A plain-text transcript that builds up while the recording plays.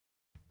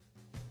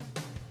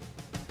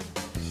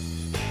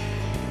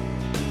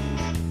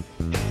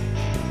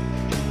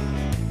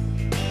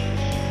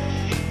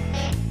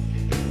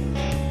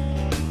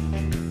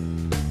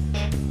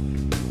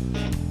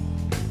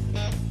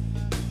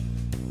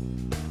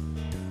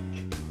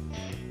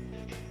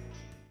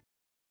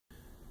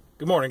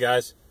Good morning,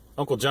 guys.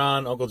 Uncle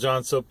John,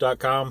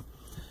 UncleJohnSoap.com.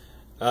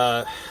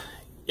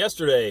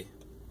 Yesterday,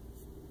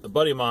 a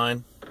buddy of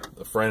mine,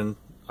 a friend,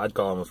 I'd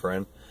call him a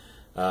friend,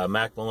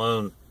 Mac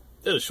Malone,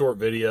 did a short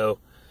video.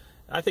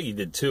 I think he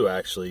did two,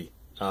 actually.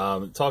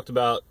 Talked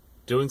about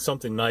doing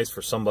something nice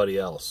for somebody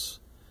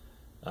else.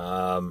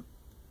 Helping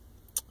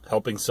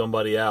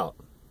somebody out.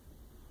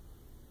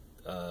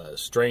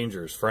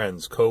 Strangers,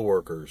 friends,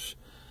 co-workers.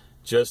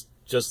 Just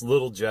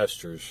little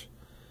gestures.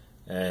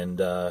 And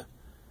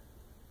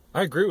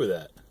I agree with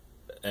that.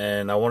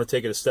 And I want to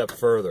take it a step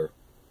further.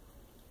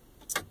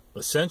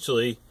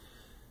 Essentially,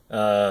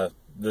 the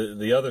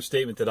other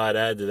statement that I'd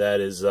add to that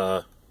is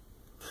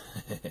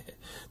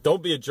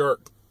don't be a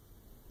jerk.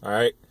 All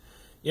right?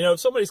 You know, if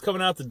somebody's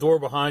coming out the door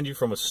behind you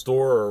from a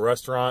store or a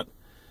restaurant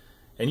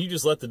and you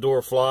just let the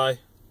door fly,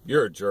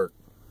 you're a jerk.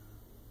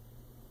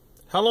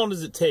 How long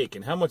does it take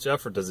and how much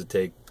effort does it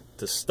take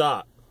to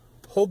stop,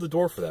 hold the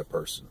door for that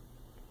person?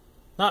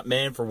 Not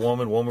man for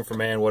woman, woman for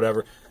man,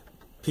 whatever.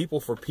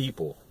 People for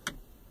people.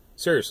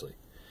 Seriously.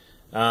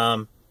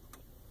 I'm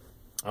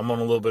on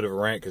a little bit of a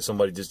rant because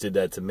somebody just did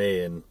that to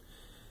me, and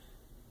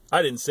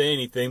I didn't say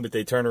anything, but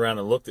they turned around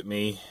and looked at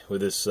me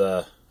with this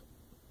kind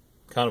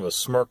of a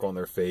smirk on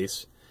their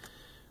face,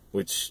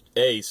 which,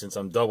 since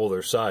I'm double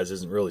their size,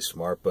 isn't really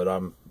smart, but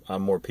I'm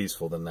more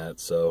peaceful than that.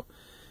 So,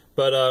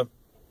 but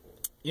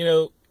you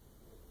know,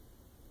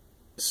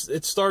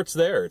 it starts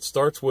there. It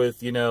starts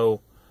with, you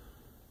know,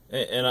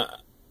 and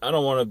I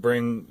don't want to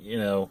bring, you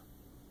know,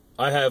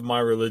 I have my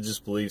religious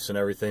beliefs and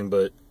everything,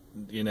 but,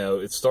 you know,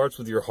 it starts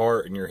with your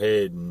heart and your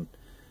head, and,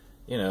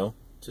 you know,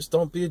 just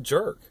don't be a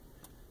jerk.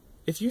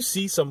 If you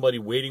see somebody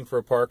waiting for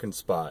a parking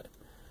spot,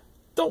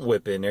 don't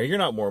whip in there. You're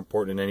not more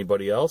important than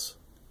anybody else.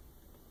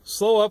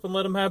 Slow up and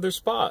let them have their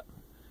spot.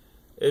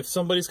 If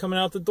somebody's coming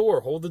out the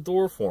door, hold the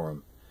door for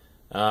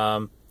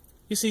them.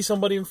 You see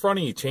somebody in front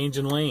of you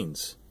changing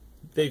lanes.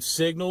 They've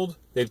signaled,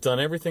 they've done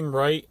everything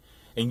right,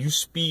 and you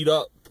speed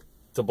up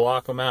to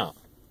block them out.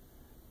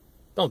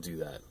 Don't do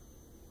that.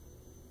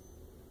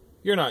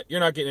 You're not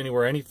getting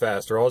anywhere any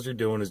faster. All you're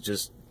doing is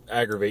just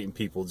aggravating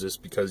people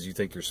just because you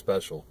think you're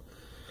special.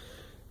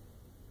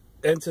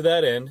 And to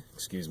that end,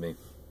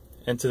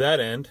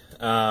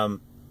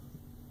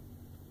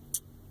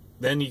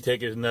 then you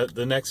take it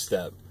the next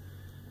step.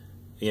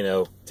 You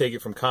know, take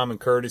it from common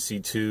courtesy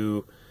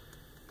to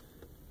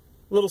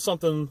a little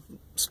something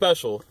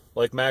special,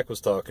 like Mac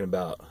was talking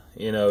about.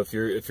 You know, if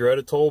you're at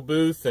a toll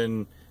booth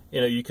and, you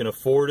know, you can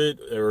afford it,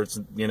 or it's,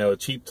 you know, a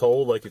cheap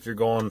toll, like if you're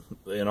going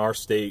in our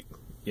state,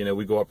 you know,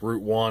 we go up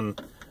Route 1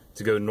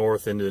 to go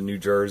north into New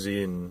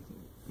Jersey and,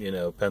 you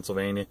know,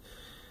 Pennsylvania.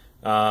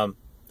 The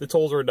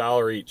tolls are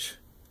 $1 each.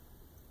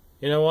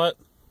 You know what?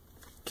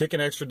 Kick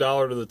an extra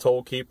 $1 to the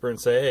toll keeper and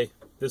say, hey,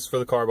 this is for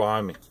the car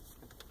behind me.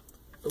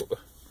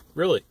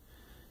 Really?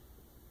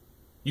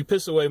 You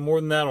piss away more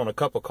than that on a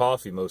cup of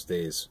coffee most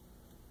days.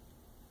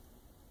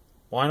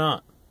 Why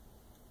not?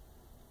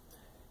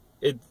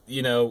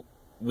 You know,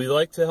 we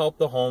like to help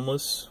the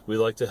homeless. We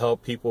like to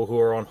help people who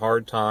are on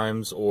hard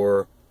times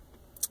or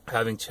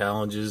having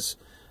challenges.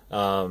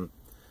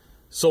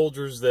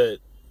 Soldiers that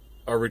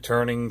are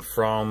returning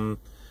from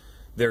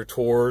their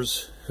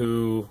tours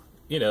who,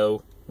 you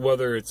know,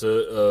 whether it's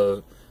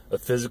a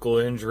physical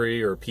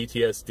injury or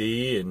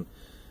PTSD,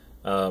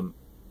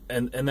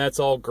 and that's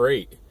all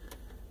great.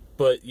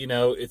 But, you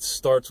know, it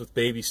starts with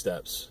baby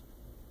steps.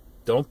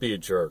 Don't be a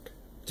jerk.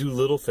 Do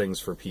little things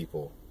for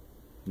people.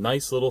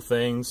 Nice little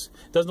things.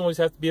 It doesn't always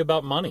have to be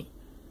about money.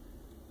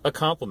 A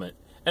compliment.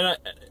 And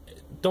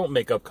don't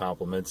make up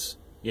compliments.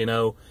 You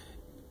know,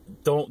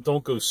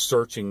 don't go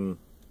searching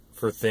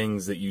for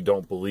things that you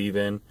don't believe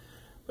in.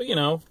 But, you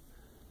know,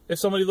 if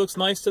somebody looks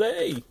nice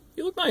today, hey,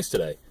 you look nice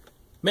today.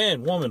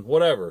 Man, woman,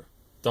 whatever.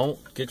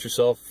 Don't get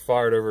yourself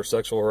fired over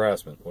sexual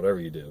harassment, whatever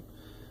you do.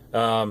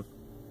 So,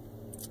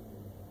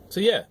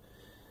 yeah.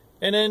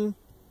 And then,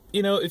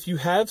 you know, if you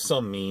have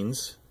some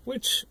means,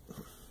 which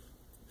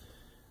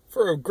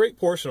for a great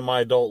portion of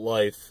my adult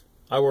life,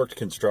 I worked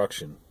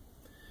construction.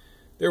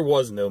 There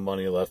was no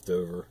money left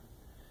over.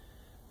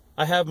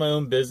 I have my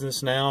own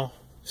business now.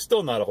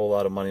 Still not a whole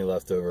lot of money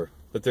left over.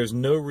 But there's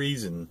no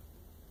reason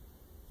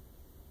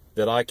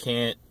that I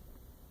can't,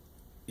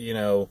 you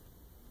know,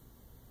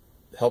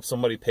 help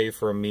somebody pay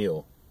for a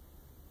meal.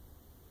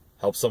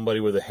 Help somebody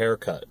with a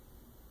haircut.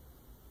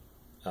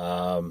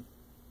 I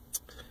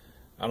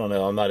don't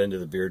know. I'm not into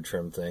the beard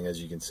trim thing,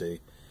 as you can see.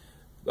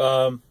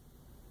 You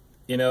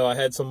know, I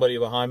had somebody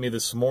behind me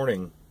this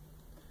morning,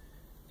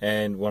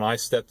 and when I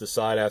stepped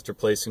aside after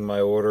placing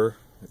my order,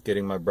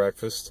 getting my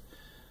breakfast,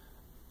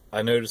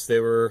 I noticed they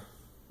were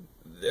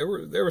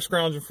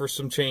scrounging for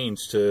some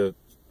change to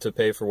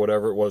pay for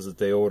whatever it was that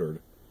they ordered.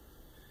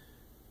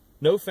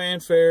 No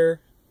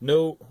fanfare,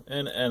 no,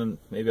 and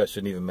maybe I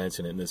shouldn't even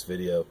mention it in this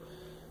video,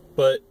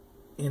 but,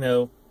 you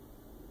know,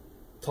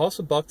 toss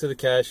 $1 to the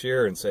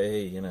cashier and say,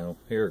 hey, you know,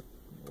 here,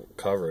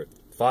 cover it.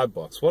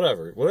 $5,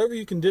 whatever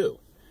you can do.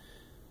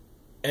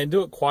 And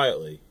do it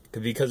quietly,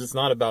 because it's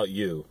not about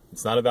you.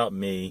 It's not about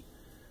me.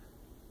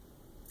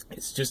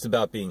 It's just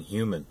about being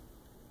human.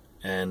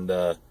 And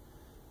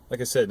like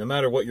I said, no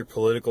matter what your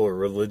political or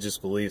religious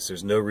beliefs,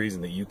 there's no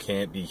reason that you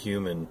can't be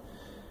human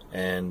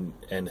and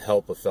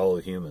help a fellow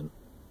human.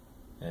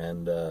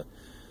 And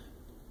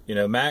you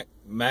know, Mac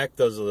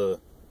does a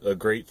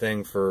great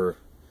thing for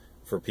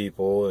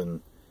people,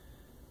 and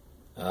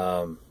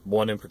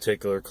one in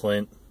particular,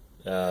 Clint.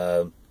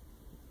 And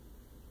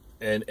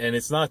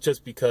it's not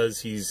just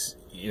because he's,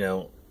 you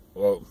know,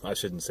 well, I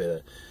shouldn't say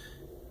that.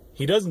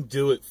 He doesn't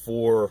do it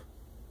for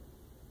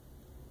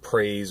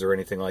praise or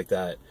anything like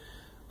that.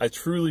 I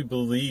truly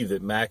believe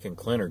that Mac and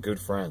Clint are good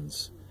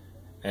friends.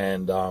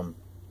 And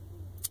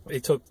they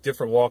took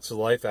different walks of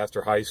life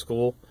after high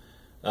school.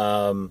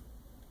 But,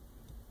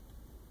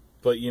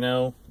 you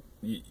know,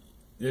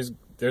 there's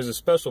a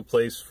special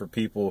place for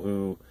people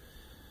who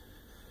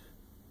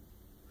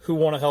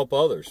want to help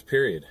others,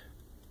 period.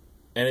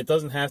 And it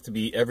doesn't have to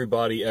be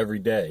everybody every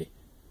day.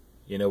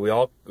 You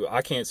know,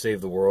 I can't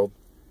save the world.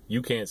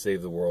 You can't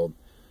save the world.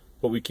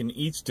 But we can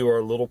each do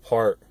our little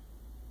part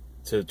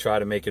to try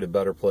to make it a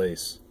better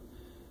place.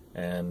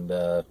 And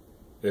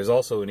there's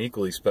also an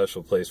equally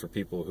special place for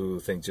people who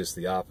think just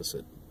the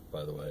opposite,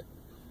 by the way.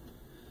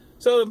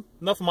 So,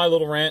 enough of my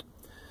little rant.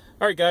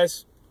 All right,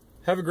 guys.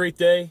 Have a great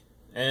day.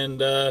 And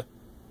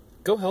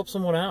go help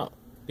someone out.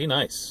 Be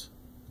nice.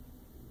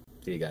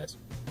 See you guys.